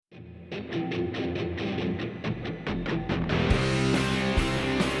This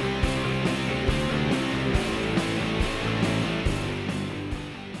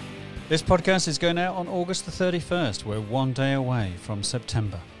podcast is going out on August the 31st. We're one day away from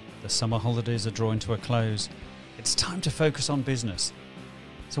September. The summer holidays are drawing to a close. It's time to focus on business.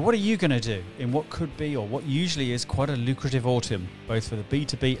 So what are you going to do in what could be, or what usually is, quite a lucrative autumn, both for the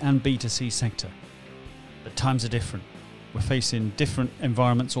B2B and B2C sector? But times are different. We're facing different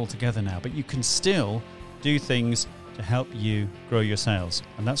environments altogether now, but you can still do things to help you grow your sales.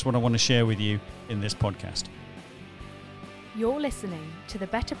 And that's what I want to share with you in this podcast. You're listening to the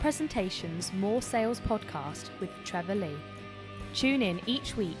Better Presentations, More Sales podcast with Trevor Lee. Tune in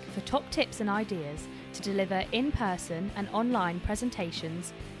each week for top tips and ideas to deliver in-person and online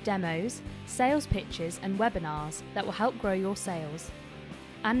presentations, demos, sales pitches and webinars that will help grow your sales.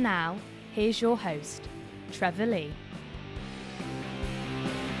 And now, here's your host, Trevor Lee.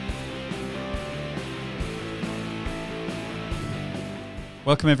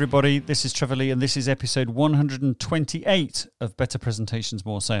 Welcome everybody, this is Trevor Lee and this is episode 128 of Better Presentations,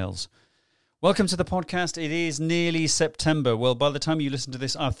 More Sales. Welcome to the podcast. It is nearly September. Well, by the time you listen to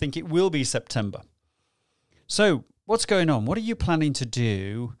this, I think it will be September. So, what's going on? What are you planning to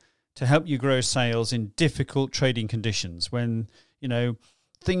do to help you grow sales in difficult trading conditions when,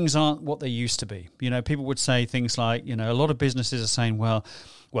 things aren't what they used to be? People would say things like, a lot of businesses are saying, well,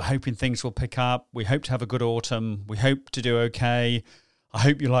 we're hoping things will pick up. We hope to have a good autumn. We hope to do okay. I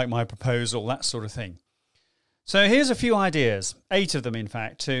hope you like my proposal, that sort of thing. So here's a few ideas, 8 of them in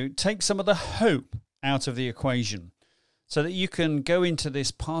fact, to take some of the hope out of the equation so that you can go into this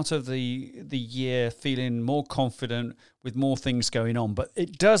part of the year feeling more confident with more things going on. But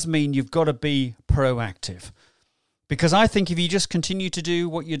it does mean you've got to be proactive. Because I think if you just continue to do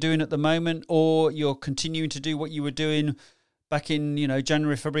what you're doing at the moment, or you're continuing to do what you were doing back in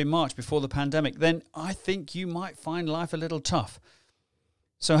January, February, March before the pandemic, then I think you might find life a little tough.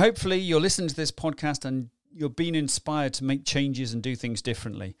 So hopefully you're listening to this podcast and you're being inspired to make changes and do things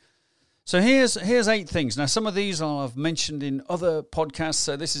differently. So here's 8 things. Now, some of these I've mentioned in other podcasts,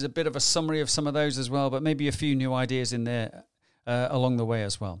 so this is a bit of a summary of some of those as well, but maybe a few new ideas in there along the way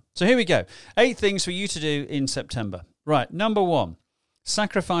as well. So here we go. 8 things for you to do in September. Right, number 1,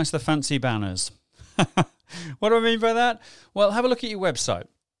 sacrifice the fancy banners. What do I mean by that? Well, have a look at your website.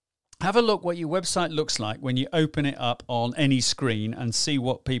 Have a look what your website looks like when you open it up on any screen and see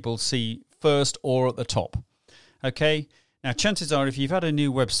what people see first or at the top. Okay? Now, chances are if you've had a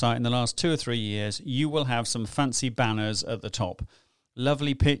new website in the last 2 or 3 years, you will have some fancy banners at the top.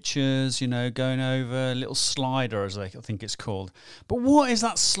 Lovely pictures, going over, a little slider, as I think it's called. But what is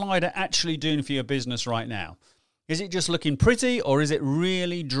that slider actually doing for your business right now? Is it just looking pretty, or is it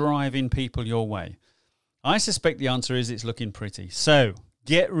really driving people your way? I suspect the answer is it's looking pretty. So,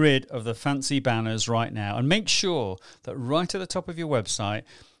 get rid of the fancy banners right now and make sure that right at the top of your website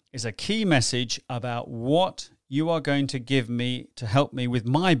is a key message about what you are going to give me to help me with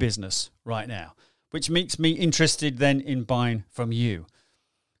my business right now, which makes me interested then in buying from you.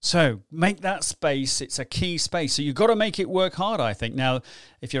 So make that space. It's a key space. So you've got to make it work hard, I think. Now,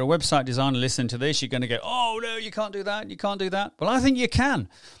 if you're a website designer listening to this, you're going to go, oh, no, you can't do that. You can't do that. Well, I think you can.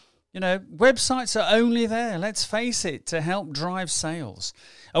 Websites are only there, let's face it, to help drive sales.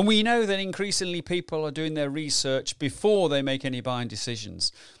 And we know that increasingly people are doing their research before they make any buying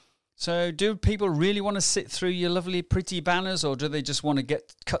decisions. So do people really want to sit through your lovely, pretty banners, or do they just want to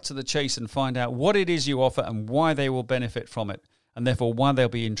get cut to the chase and find out what it is you offer and why they will benefit from it, and therefore why they'll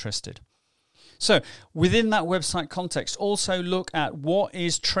be interested? So within that website context, also look at what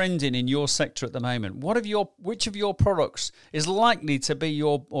is trending in your sector at the moment. Which of your products is likely to be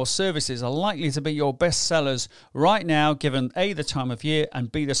or services are likely to be your best sellers right now, given A, the time of year,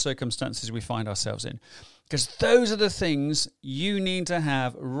 and B, the circumstances we find ourselves in. Because those are the things you need to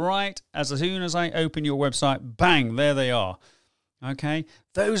have right as soon as I open your website, bang, there they are. Okay?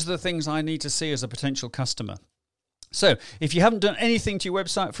 Those are the things I need to see as a potential customer. So if you haven't done anything to your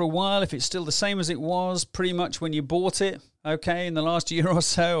website for a while, if it's still the same as it was pretty much when you bought it, okay, in the last year or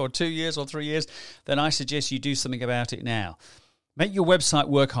so, or 2 years or 3 years, then I suggest you do something about it now. Make your website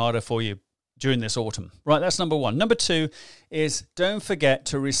work harder for you during this autumn. Right, that's number 1. Number 2 is don't forget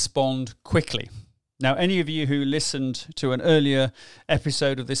to respond quickly. Now, any of you who listened to an earlier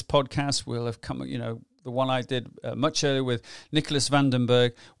episode of this podcast will have come, the one I did much earlier with Nicholas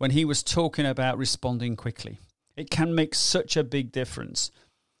Vandenberg, when he was talking about responding quickly. It can make such a big difference.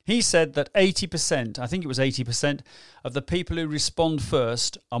 He said that 80%, I think it was 80%, of the people who respond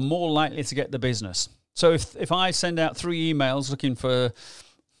first are more likely to get the business. So if I send out 3 emails looking for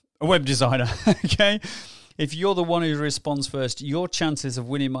a web designer, okay, if you're the one who responds first, your chances of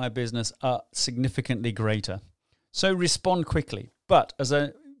winning my business are significantly greater. So respond quickly. But as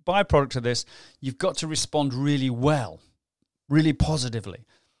a byproduct of this, you've got to respond really well, really positively.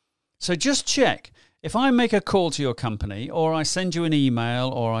 So just check. If I make a call to your company, or I send you an email,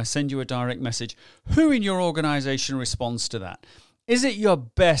 or I send you a direct message, who in your organization responds to that? Is it your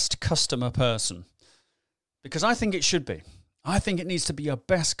best customer person? Because I think it should be. I think it needs to be your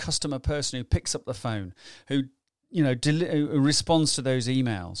best customer person who picks up the phone, who who responds to those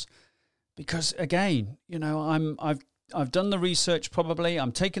emails. Because again, I've done the research probably.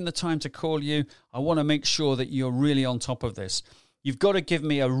 I'm taking the time to call you. I want to make sure that you're really on top of this. You've got to give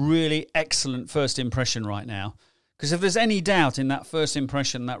me a really excellent first impression right now. Because if there's any doubt in that first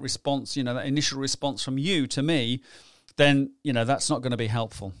impression, that response, that initial response from you to me, then, that's not going to be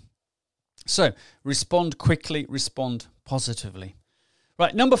helpful. So respond quickly, respond positively.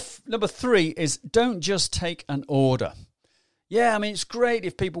 Right, number 3 is don't just take an order. Yeah, it's great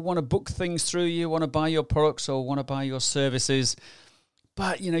if people want to book things through you, want to buy your products or want to buy your services.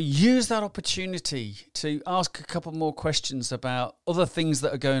 But, use that opportunity to ask a couple more questions about other things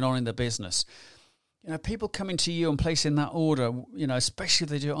that are going on in the business. People coming to you and placing that order, especially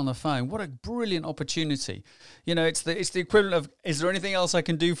if they do it on the phone, what a brilliant opportunity. It's the equivalent of, is there anything else I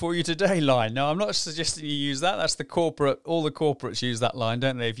can do for you today line? No, I'm not suggesting you use that. That's the corporate, all the corporates use that line,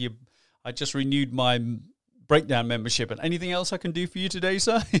 don't they? I just renewed my breakdown membership, and anything else I can do for you today,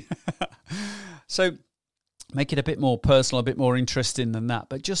 sir? So make it a bit more personal, a bit more interesting than that,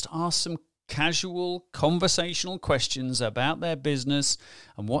 but just ask some casual conversational questions about their business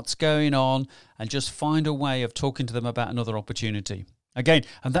and what's going on, and just find a way of talking to them about another opportunity. Again,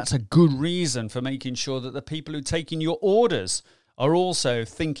 and that's a good reason for making sure that the people who are taking your orders are also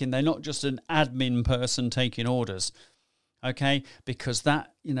thinking they're not just an admin person taking orders. Okay, because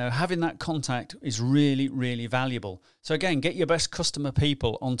that, having that contact is really, really valuable. So again, get your best customer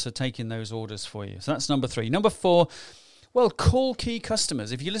people onto taking those orders for you. So that's number 3. Number 4, well, call key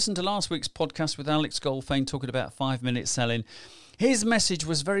customers. If you listened to last week's podcast with Alex Goldfein talking about 5-minute selling, his message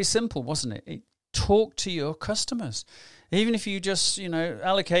was very simple, wasn't it? Talk to your customers. Even if you just,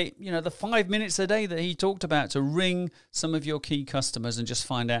 allocate, the 5 minutes a day that he talked about to ring some of your key customers and just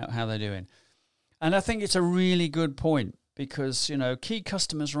find out how they're doing. And I think it's a really good point. Because, key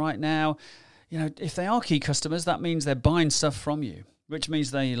customers right now, if they are key customers, that means they're buying stuff from you, which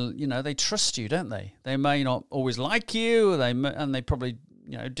means they trust you, don't they? They may not always like you, and they probably,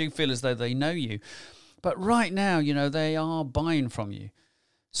 do feel as though they know you. But right now, they are buying from you.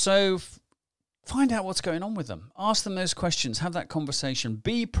 So find out what's going on with them. Ask them those questions. Have that conversation.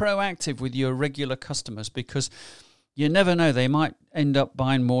 Be proactive with your regular customers, because you never know, they might end up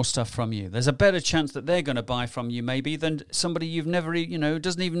buying more stuff from you. There's a better chance that they're going to buy from you maybe than somebody you've never,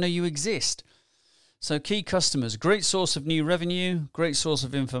 doesn't even know you exist. So key customers, great source of new revenue, great source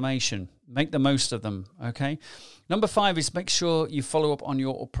of information. Make the most of them, okay? Number 5 is make sure you follow up on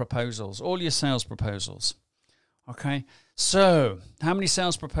your proposals, all your sales proposals, okay? So how many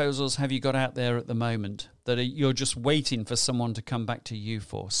sales proposals have you got out there at the moment that you're just waiting for someone to come back to you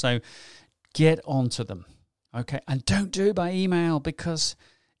for? So get onto them. Okay, and don't do it by email, because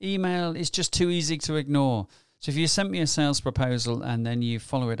email is just too easy to ignore. So if you sent me a sales proposal and then you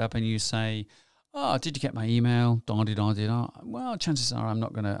follow it up and you say, "Oh, did you get my email?" Well, chances are I'm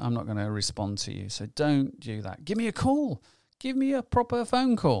not gonna respond to you. So don't do that. Give me a call. Give me a proper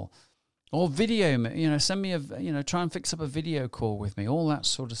phone call or video. Send me try and fix up a video call with me. All that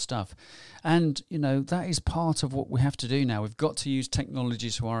sort of stuff. And that is part of what we have to do now. We've got to use technology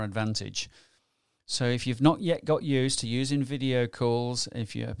to our advantage. So if you've not yet got used to using video calls,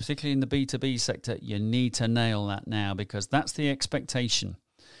 if you're particularly in the B2B sector, you need to nail that now, because that's the expectation.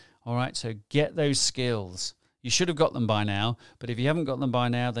 All right, so get those skills. You should have got them by now, but if you haven't got them by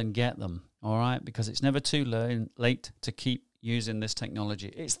now, then get them. All right, because it's never too late to keep using this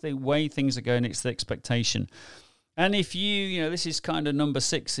technology. It's the way things are going. It's the expectation. And if this is kind of number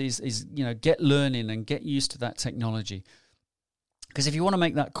 6 is get learning and get used to that technology. Because if you want to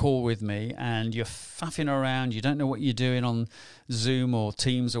make that call with me and you're faffing around, you don't know what you're doing on Zoom or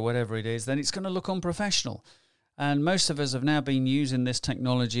Teams or whatever it is, then it's going to look unprofessional. And most of us have now been using this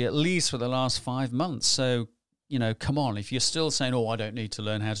technology at least for the last 5 months. So, come on, if you're still saying, "Oh, I don't need to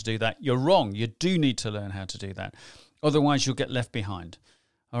learn how to do that," you're wrong. You do need to learn how to do that. Otherwise, you'll get left behind.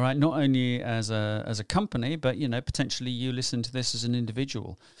 All right, not only as a company, but potentially you listen to this as an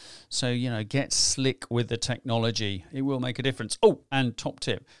individual. So get slick with the technology. It will make a difference. Oh, and top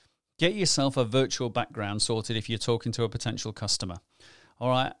tip: get yourself a virtual background sorted if you're talking to a potential customer. All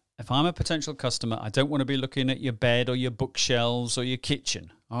right, if I'm a potential customer, I don't want to be looking at your bed or your bookshelves or your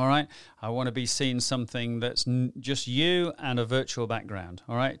kitchen. All right. I want to be seeing something that's just you and a virtual background.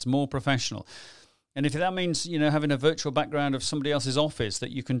 All right. It's more professional. And if that means, having a virtual background of somebody else's office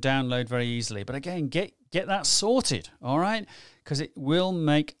that you can download very easily. But again, get that sorted. All right. Because it will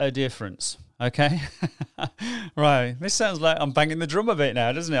make a difference. Okay. Right. This sounds like I'm banging the drum a bit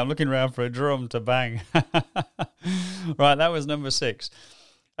now, doesn't it? I'm looking around for a drum to bang. Right. That was number 6.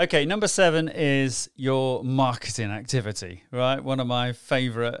 Okay, number 7 is your marketing activity, right? One of my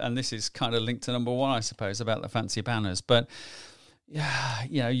favorite, and this is kind of linked to number 1, I suppose, about the fancy banners. But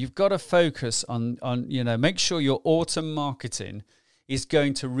yeah, you've got to focus on make sure your autumn marketing is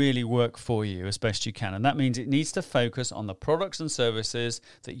going to really work for you as best you can. And that means it needs to focus on the products and services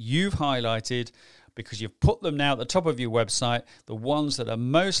that you've highlighted, because you've put them now at the top of your website, the ones that are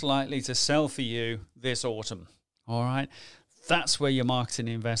most likely to sell for you this autumn. All right. That's where your marketing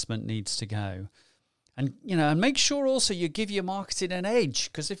investment needs to go. And, and make sure also you give your marketing an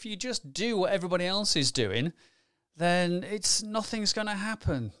edge, because if you just do what everybody else is doing, then nothing's going to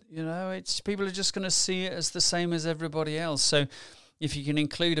happen. People are just going to see it as the same as everybody else. So if you can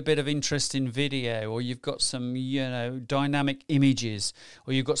include a bit of interest in video, or you've got some, dynamic images,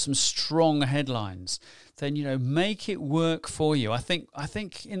 or you've got some strong headlines, then, make it work for you. I think I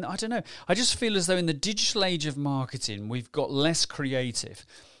don't know, I just feel as though in the digital age of marketing, we've got less creative,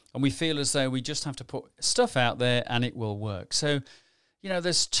 and we feel as though we just have to put stuff out there and it will work. So,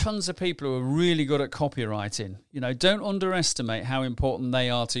 there's tons of people who are really good at copywriting. Don't underestimate how important they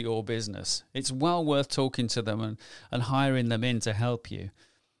are to your business. It's well worth talking to them and hiring them in to help you.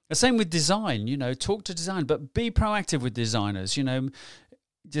 The same with design, talk to design, but be proactive with designers.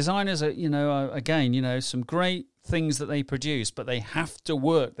 Designers are, again, some great things that they produce, but they have to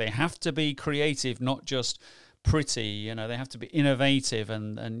work. They have to be creative, not just pretty. They have to be innovative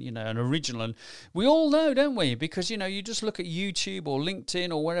and original. And we all know, don't we? Because, you just look at YouTube or LinkedIn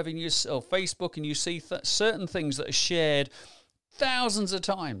or wherever or Facebook, and you see certain things that are shared thousands of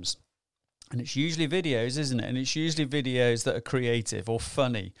times. And it's usually videos, isn't it? And it's usually videos that are creative or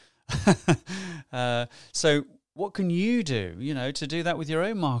funny. So what can you do, to do that with your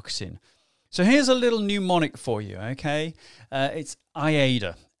own marketing? So here's a little mnemonic for you, okay? It's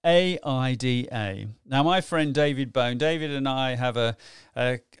AIDA, AIDA. Now, my friend David Bone, David and I have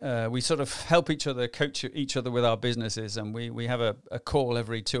we sort of help each other, coach each other with our businesses, and we have a call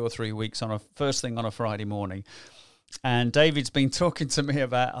every 2 or 3 weeks first thing on a Friday morning. And David's been talking to me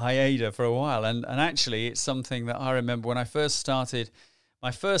about AIDA for a while, and actually it's something that I remember when I first started my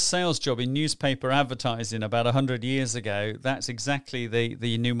first sales job in newspaper advertising about 100 years ago. That's exactly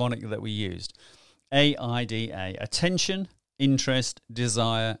the mnemonic that we used. AIDA, attention, interest,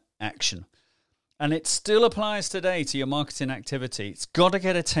 desire, action. And it still applies today to your marketing activity. It's got to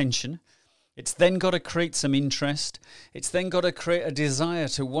get attention. It's then got to create some interest. It's then got to create a desire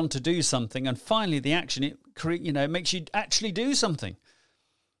to want to do something. And finally, the action, it makes you actually do something.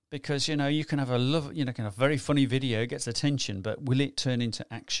 Because, you can have a very funny video, gets attention, but will it turn into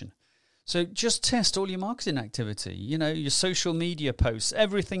action? So just test all your marketing activity, your social media posts,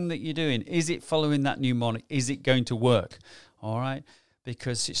 everything that you're doing. Is it following that mnemonic? Is it going to work? All right.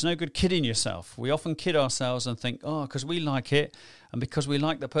 Because it's no good kidding yourself. We often kid ourselves and think, because we like it and because we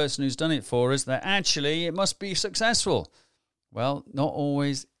like the person who's done it for us, that actually it must be successful. Well, not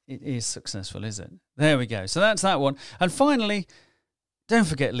always it is successful, is it? There we go. So that's that one. And finally, don't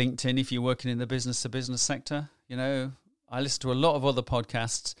forget LinkedIn if you're working in the business-to-business sector. I listen to a lot of other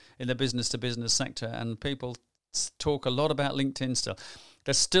podcasts in the business-to-business sector, and people talk a lot about LinkedIn still.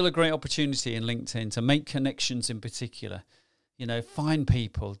 There's still a great opportunity in LinkedIn to make connections in particular. Find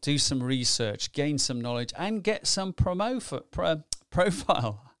people, do some research, gain some knowledge, and get some promotion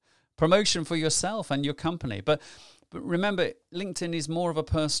for yourself and your company. But remember, LinkedIn is more of a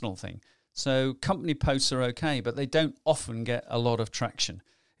personal thing. So company posts are okay, but they don't often get a lot of traction.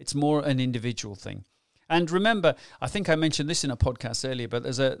 It's more an individual thing. And remember, I think I mentioned this in a podcast earlier, but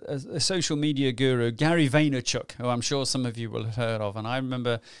there's a social media guru, Gary Vaynerchuk, who I'm sure some of you will have heard of. And I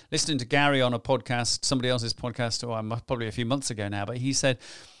remember listening to Gary on a podcast, somebody else's podcast, probably a few months ago now, but he said,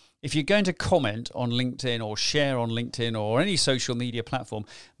 if you're going to comment on LinkedIn or share on LinkedIn or any social media platform,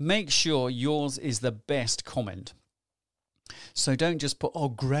 make sure yours is the best comment. So don't just put,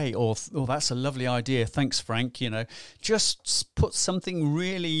 great, or that's a lovely idea, thanks, Frank, Just put something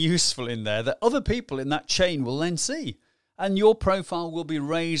really useful in there that other people in that chain will then see. And your profile will be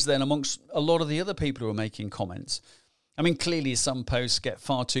raised then amongst a lot of the other people who are making comments. I mean, clearly some posts get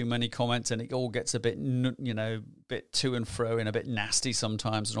far too many comments and it all gets a bit, bit to and fro and a bit nasty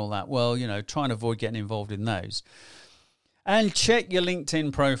sometimes and all that. Well, try and avoid getting involved in those. And check your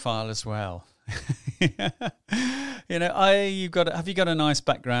LinkedIn profile as well. Have you got a nice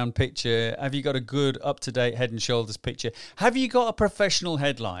background picture? Have you got a good up-to-date head and shoulders picture? Have you got a professional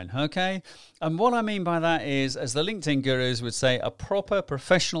headline? Okay. And what I mean by that is, as the LinkedIn gurus would say, a proper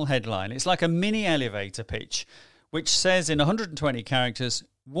professional headline. It's like a mini elevator pitch, which says in 120 characters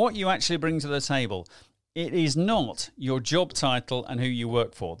what you actually bring to the table. It is not your job title and who you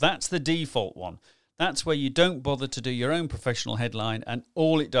work for. That's the default one. That's where you don't bother to do your own professional headline, and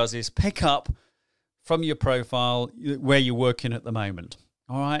all it does is pick up from your profile where you're working at the moment.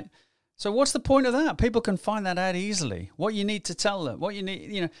 All right? So what's the point of that? People can find that out easily. What you need to tell them, what you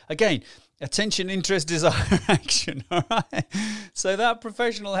need, again, attention, interest, desire, action. All right? So that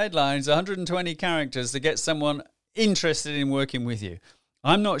professional headline is 120 characters to get someone interested in working with you.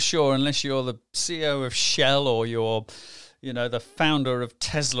 I'm not sure, unless you're the CEO of Shell or you're the founder of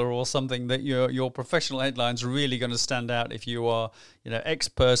Tesla or something, that your professional headline's really going to stand out if you are, X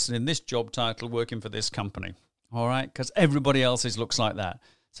person in this job title working for this company. All right? Because everybody else's looks like that.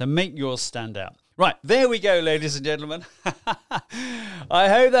 So make yours stand out. Right, there we go, ladies and gentlemen. I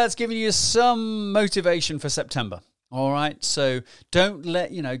hope that's given you some motivation for September. All right? So don't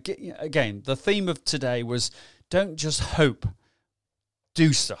let, again, the theme of today was don't just hope,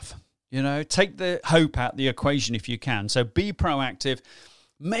 do stuff. Take the hope out the equation if you can. So be proactive,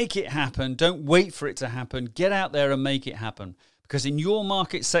 make it happen. Don't wait for it to happen. Get out there and make it happen. Because in your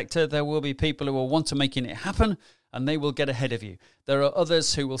market sector, there will be people who will want to make it happen, and they will get ahead of you. There are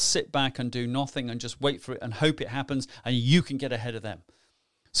others who will sit back and do nothing and just wait for it and hope it happens, and you can get ahead of them.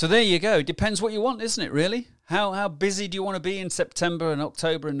 So there you go. Depends what you want, isn't it, really? How busy do you want to be in September and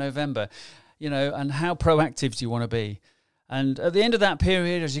October and November? And how proactive do you want to be? And at the end of that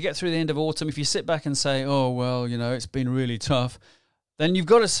period, as you get through the end of autumn, if you sit back and say, oh, well, it's been really tough, then you've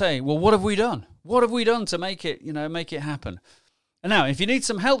got to say, well, what have we done? What have we done to make it happen? And now, if you need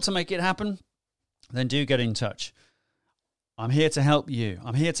some help to make it happen, then do get in touch. I'm here to help you.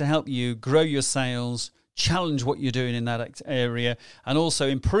 I'm here to help you grow your sales, challenge what you're doing in that area, and also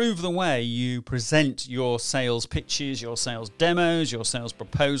improve the way you present your sales pitches, your sales demos, your sales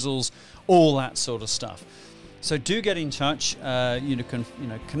proposals, all that sort of stuff. So do get in touch. You can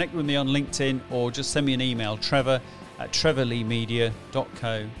connect with me on LinkedIn or just send me an email,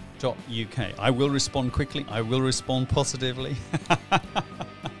 trevor@trevorleemedia.co.uk. I will respond quickly. I will respond positively.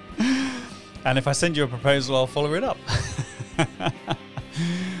 And if I send you a proposal, I'll follow it up.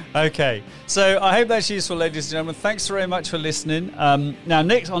 Okay, so I hope that's useful, ladies and gentlemen. Thanks very much for listening. Now,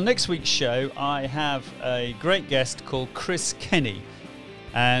 on next week's show, I have a great guest called Chris Kenny.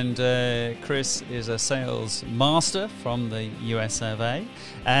 And Chris is a sales master from the US of A.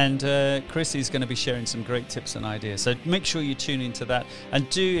 And Chris is going to be sharing some great tips and ideas. So make sure you tune into that. And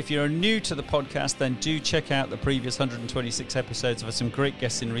if you're new to the podcast, then do check out the previous 126 episodes of some great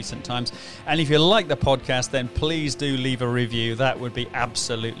guests in recent times. And if you like the podcast, then please do leave a review. That would be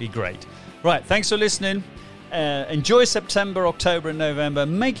absolutely great. Right, thanks for listening. Enjoy September, October, and November.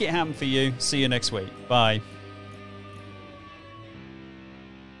 Make it happen for you. See you next week. Bye.